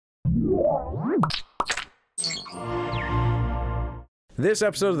This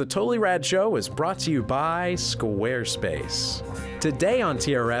episode of the Totally Rad Show is brought to you by Squarespace. Today on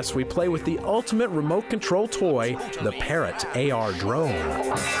TRS, we play with the ultimate remote control toy, the Parrot AR.Drone.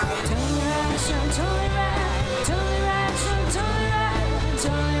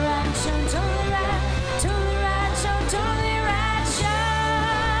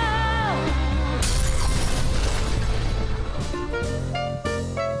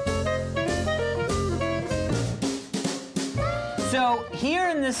 So here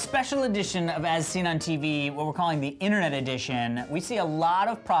in this special edition of As Seen on TV, what we're calling the Internet Edition, we see a lot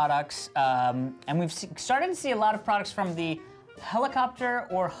of products, and we've started to see a lot of products from the helicopter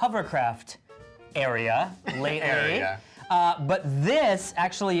or hovercraft area lately. But this,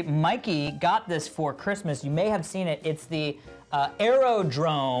 actually, Mikey got this for Christmas. You may have seen it. It's the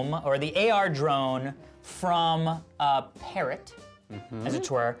AR.Drone, or the AR.Drone from Parrot, as it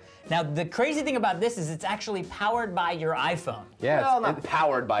were. Now, the crazy thing about this is it's actually powered by your iPhone. Yeah, well, not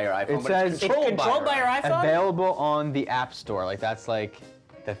powered by your iPhone, but says it's controlled by your iPhone? Available on the App Store. Like, that's like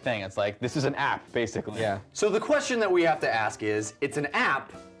the thing. It's like, this is an app, basically. Yeah. So the question that we have to ask is, it's an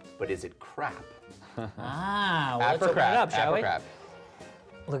app, but is it crap? Ah, well, App let's or open crap? it up, shall App or we? crap?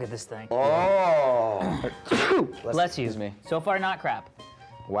 Look at this thing. Oh. Bless you. Excuse me. So far, not crap.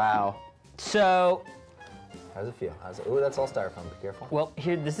 Wow. So, How does it feel? Ooh, that's all styrofoam. Be careful. well,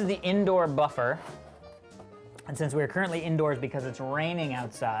 here, this is the indoor buffer. And since we're currently indoors because it's raining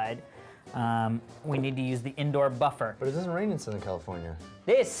outside, we need to use the indoor buffer. But it doesn't rain in Southern California.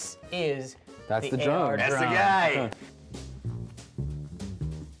 This is That's the drone. AR.Drone. That's the guy.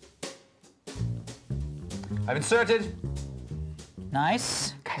 I've inserted.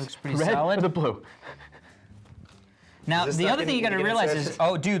 Nice. Looks pretty Red solid. or the blue? Now, this the stuff other thing you getting gotta realize is, inserted?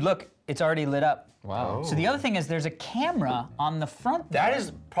 oh, dude, look, it's already lit up. Wow. So the other thing is there's a camera on the front there. That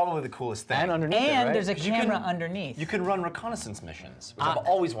is probably the coolest thing. And underneath it, And right? there's a 'Cause you camera can- underneath. You can run reconnaissance missions, which I've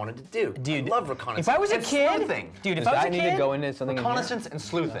always wanted to do. Dude, I love reconnaissance. If I was a And kid, sleuthing. dude, if Does I was that a need kid, to go into something in here? Reconnaissance and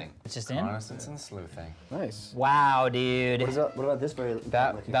sleuthing. it's just in. Reconnaissance and sleuthing. Nice. Wow, dude. What about this very?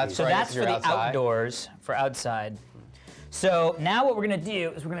 That's So right, that's if for you're the outside. outdoors, for outside. So now what we're gonna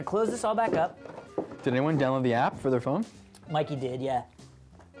do is we're gonna close this all back up. Did anyone download the app for their phone? Mikey did, yeah.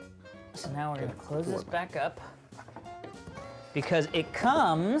 So now we're gonna close this back up because it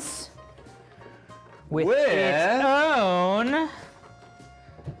comes with its own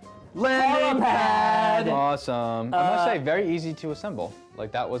Landing pad. Awesome. I must say, very easy to assemble.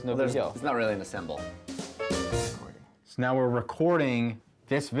 Like, that was no big deal. It's not really an assemble. So now we're recording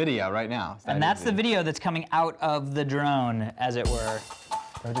this video right now. It's that And that's easy. the video that's coming out of the drone, as it were.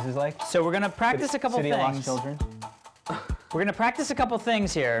 What this is like? So we're gonna practice a couple City of Lost things. Children. We're gonna practice a couple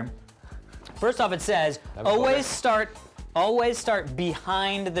things here. First off, it says always start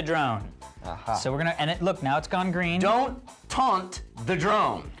behind the drone. Aha. So we're gonna look, now it's gone green. Don't taunt the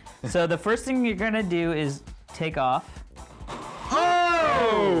drone. So the first thing you're gonna do is take off.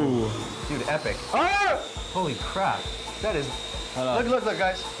 Oh! Dude, epic. Oh! Holy crap. That is. on. Look,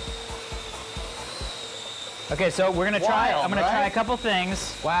 guys. Okay, so we're gonna try. Wild, I'm gonna try a right? couple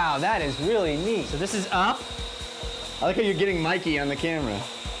things. Wow, that is really neat. So this is up. I like how you're getting Mikey on the camera.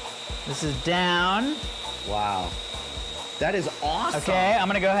 This is down. Wow. That is awesome. Okay, I'm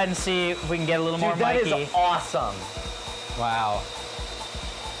gonna go ahead and see if we can get a little more Dude, that Mikey. is awesome. Wow.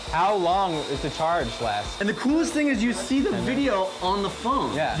 How long is the charge last? And the coolest thing is you see the video on the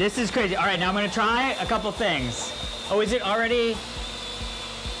phone. Yeah. This is crazy. All right, now I'm gonna try a couple things. Oh, is it already?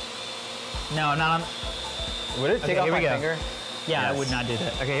 No, not on. Would it take Okay, off here my we go. finger? Yeah, I Yes. would not do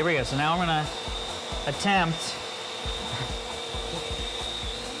that. Okay, here we go. So now I'm gonna attempt.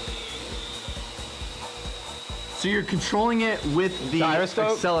 So you're controlling it with the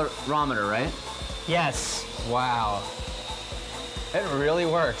Gyroscope? accelerometer, right? Yes. Wow. It really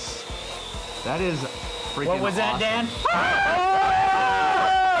works. That is freaking What was that, awesome. Dan?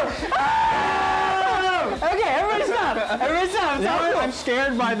 Okay, everybody stop. Everybody stop. It's all Now cool. I'm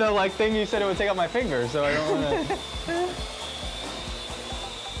scared by the thing you said it would take off my finger, so I don't want to.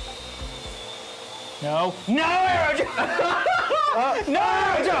 No. No, AR.Drone. No,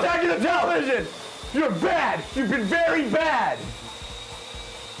 back to the television. You're bad. You've been very bad.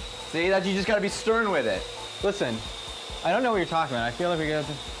 See, that you just gotta be stern with it. Listen, I don't know what you're talking about. I feel like we got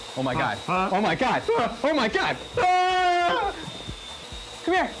to. Oh my god. Oh my god. Oh my god. Ah!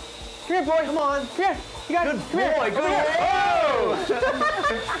 Come here. Come here, boy. Come on. Come here. You got it. Come here. Boy, good. Oh!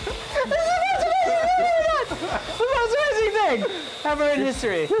 The most amazing thing ever in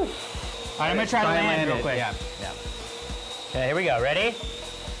history. All right, I'm gonna try to land real quick. Yeah. Okay, here we go. Ready?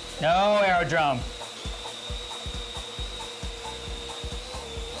 No, AR.Drone.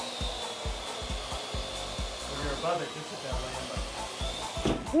 above it, just hit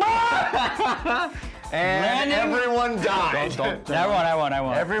that land button. And everyone died. I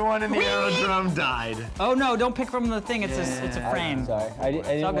won. Everyone in the AR.Drone died. Oh no, don't pick from the thing, it's a frame. Sorry, I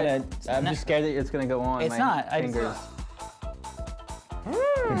didn't all good. want to. I'm just scared that it's gonna go on It's my not. fingers.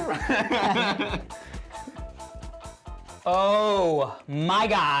 Oh my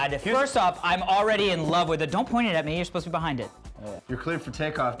God. First off, I'm already in love with it. Don't point it at me, you're supposed to be behind it. You're cleared for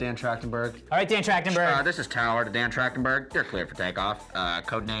takeoff, Dan Trachtenberg. All right, Dan Trachtenberg. This is Tower to Dan Trachtenberg. You're cleared for takeoff.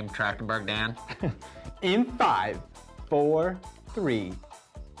 Codename Trachtenberg Dan. In 5, 4, 3.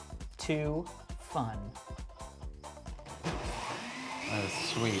 Too fun. That's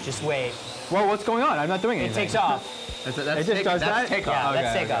sweet. Just wait. Whoa, what's going on? I'm not doing It anything. takes off. It just does that? takeoff. Yeah, Okay,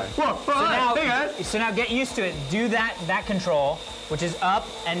 that's takeoff. Whoa, So now get used to it. Do that control, which is up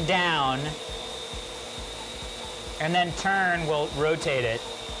and down. And then turn will rotate it.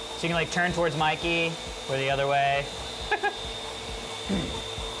 So you can like turn towards Mikey or the other way.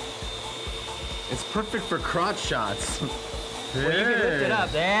 It's perfect for crotch shots. Well, you can lift it up.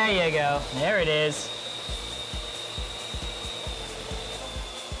 There you go. There it is.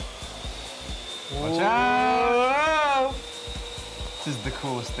 Watch out! This is the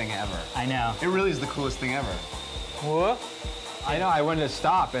coolest thing ever. I know. It really is the coolest thing ever. Whoop. I know, I wanted to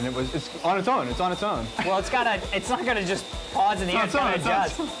stop and it's on its own, it's on its own. Well, it's not gonna just pause in the air, it's gonna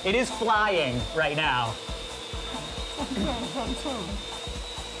adjust. It is flying right now.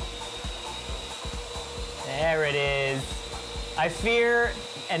 There it is. I fear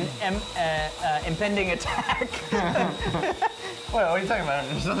an impending attack. Wait, what are you talking about?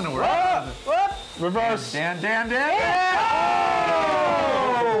 There's nothing to worry about. Whoop. Reverse. Dan.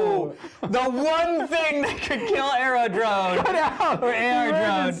 Oh! The one thing that could kill AR.Drone. Cut out! Or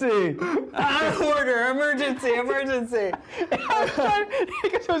AR.Drone. Emergency! Out of order, emergency.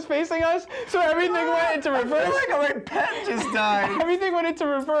 Because it was facing us, so everything went into reverse. I feel like my pet just died. Everything went into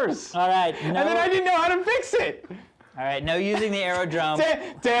reverse. All right, And then I didn't know how to fix it. All right, no using the AR.Drone.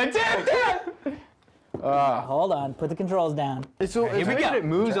 Dan. Hold on, put the controls down. So Here we go. It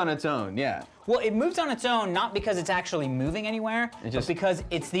moves on its own, yeah. Well, it moves on its own, not because it's actually moving anywhere, but because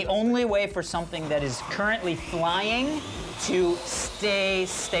it's the only way for something that is currently flying to stay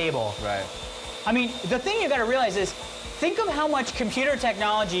stable. Right. I mean, the thing you gotta realize is, think of how much computer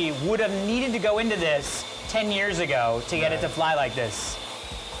technology would have needed to go into this 10 years ago to get it to fly like this.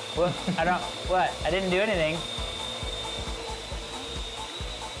 Well, I didn't do anything.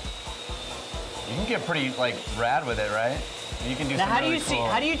 You can get pretty like rad with it, right? You can do Now, something how do you really cool.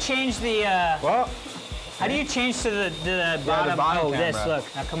 how do you change the, how do you change to the bottom? bottom Oh, this, camera.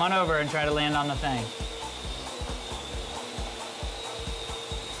 look. Now come on over and try to land on the thing.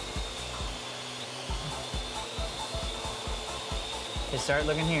 Okay, start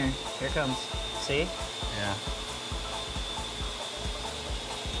looking here. Here it comes. See? Yeah.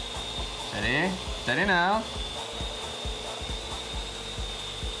 Steady now.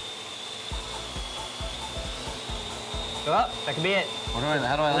 Oh, that could be it. How do I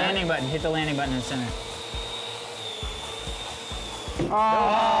land? Landing button. Hit the landing button in the center.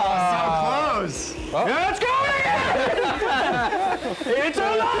 Oh, so close. It's going! It's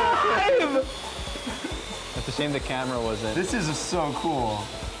alive! It's a shame the camera wasn't This is so cool.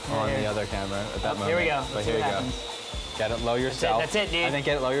 on the other camera at that moment. Here we go. But Let's here see you what go. happens. Get it low yourself. That's it, dude. I think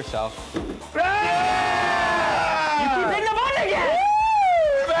get it low yourself. You keep hitting the button again!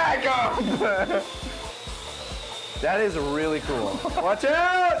 Back up! That is really cool. Watch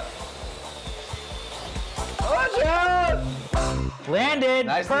out! Watch out! Landed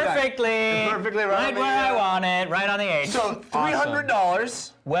Nicely done. perfectly. Perfectly right Right on the, where I want it, right on the H. So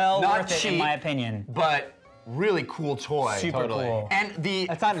 $300. well not worth it, cheap. in my opinion. But really cool toy. Super cool. And the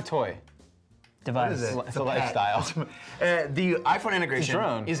That's not a toy. Device. What is it? It's a lifestyle. The iPhone integration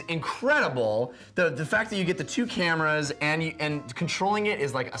drone. is incredible. The fact that you get the two cameras and controlling it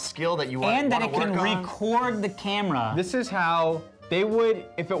is like a skill that you want And to that work it can on. record the camera. This is how they would,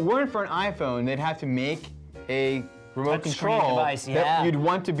 if it weren't for an iPhone, they'd have to make a remote Touch screen control device, that yeah. you'd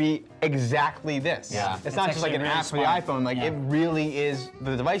want to be exactly this. Yeah. It's not just like actually an really app for the smart. iPhone, like Yeah. it really is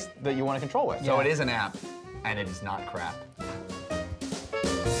the device that you want to control with. So it is an app, and it is not crap.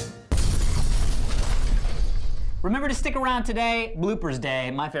 Remember to stick around today, Bloopers Day,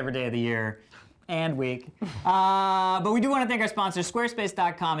 my favorite day of the year and week. But we do want to thank our sponsor,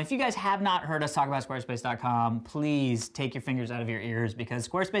 Squarespace.com. If you guys have not heard us talk about Squarespace.com, please take your fingers out of your ears because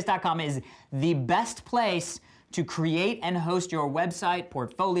Squarespace.com is the best place to create and host your website,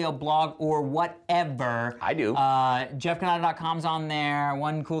 portfolio, blog, or whatever. I do. JeffCanada.com's on there,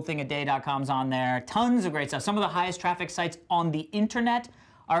 OneCoolThingADay.com's on there. Tons of great stuff. Some of the highest traffic sites on the internet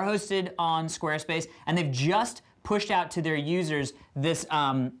are hosted on Squarespace, and they've just pushed out to their users this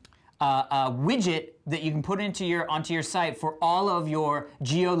widget that you can put onto your site for all of your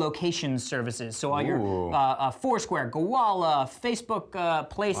geolocation services. So all your Foursquare, Gowalla, Facebook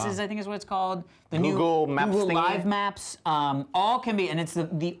Places, I think is what it's called. The Google new Maps Google thingy. Live Maps, all can be, and it's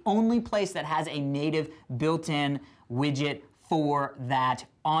the only place that has a native built-in widget for that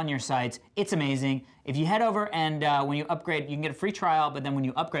on your sites. It's amazing. If you head over and when you upgrade, you can get a free trial, but then when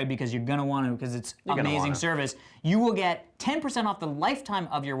you upgrade, because you're gonna want to, because it's amazing service, you will get 10% off the lifetime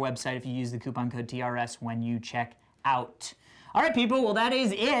of your website if you use the coupon code TRS when you check out. All right, people, well, that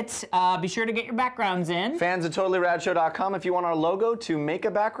is it. Be sure to get your backgrounds in. Fans of TotallyRadShow.com. If you want our logo to make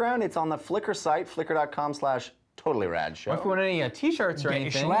a background, it's on the Flickr site, flickr.com/TotallyRadShow. If you want any t-shirts or Get your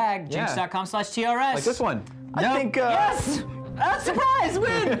anything. swag, jinx.com/TRS. Like this one. I think, Yes! Surprise,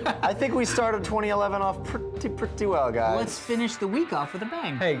 win! I think we started 2011 off pretty well, guys. Let's finish the week off with a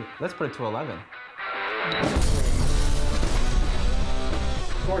bang. Hey, let's put it to 11.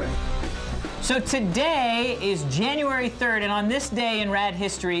 So today is January 3rd, and on this day in rad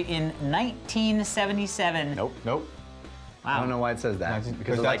history in 1977. Nope. I don't know why it says that.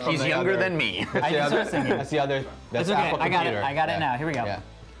 Because It's like that's from he's the younger other- than me. I just was thinking. That's the other. That's It's okay. Apple I got it. computer. I got it Yeah. now. Here we go. Yeah.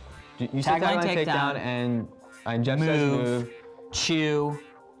 You said Tagline tagline takedown, takedown, and Jeff says move. Chew,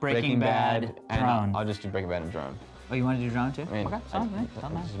 Breaking Bad, and Drone. I'll just do Breaking Bad and Drone. Oh, you want to do Drone too? I mean, okay, sounds good.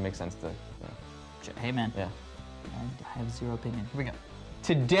 Sounds it nice. just makes sense to. Hey man, Yeah. I have zero opinion. Here we go.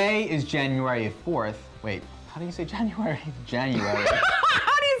 Today is January 4th. Wait, how do you say January? January.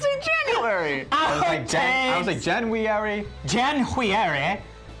 How do you say January? I was like January. January.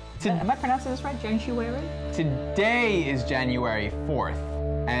 Am I pronouncing this right? January? Today is January 4th,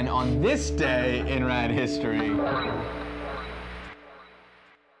 and on this day in rad history.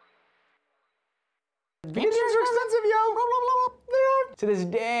 Video games are expensive, yo. They are to this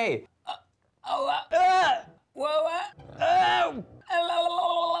day.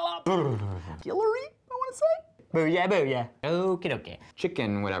 Hillary, I want to say. Booyah, booyah. Okie dokie.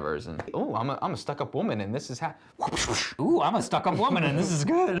 Chicken, whatever's, and oh, I'm a stuck-up woman, and this is how. Ooh, I'm a stuck-up woman, and this is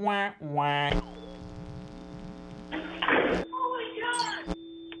good. Wah, wah.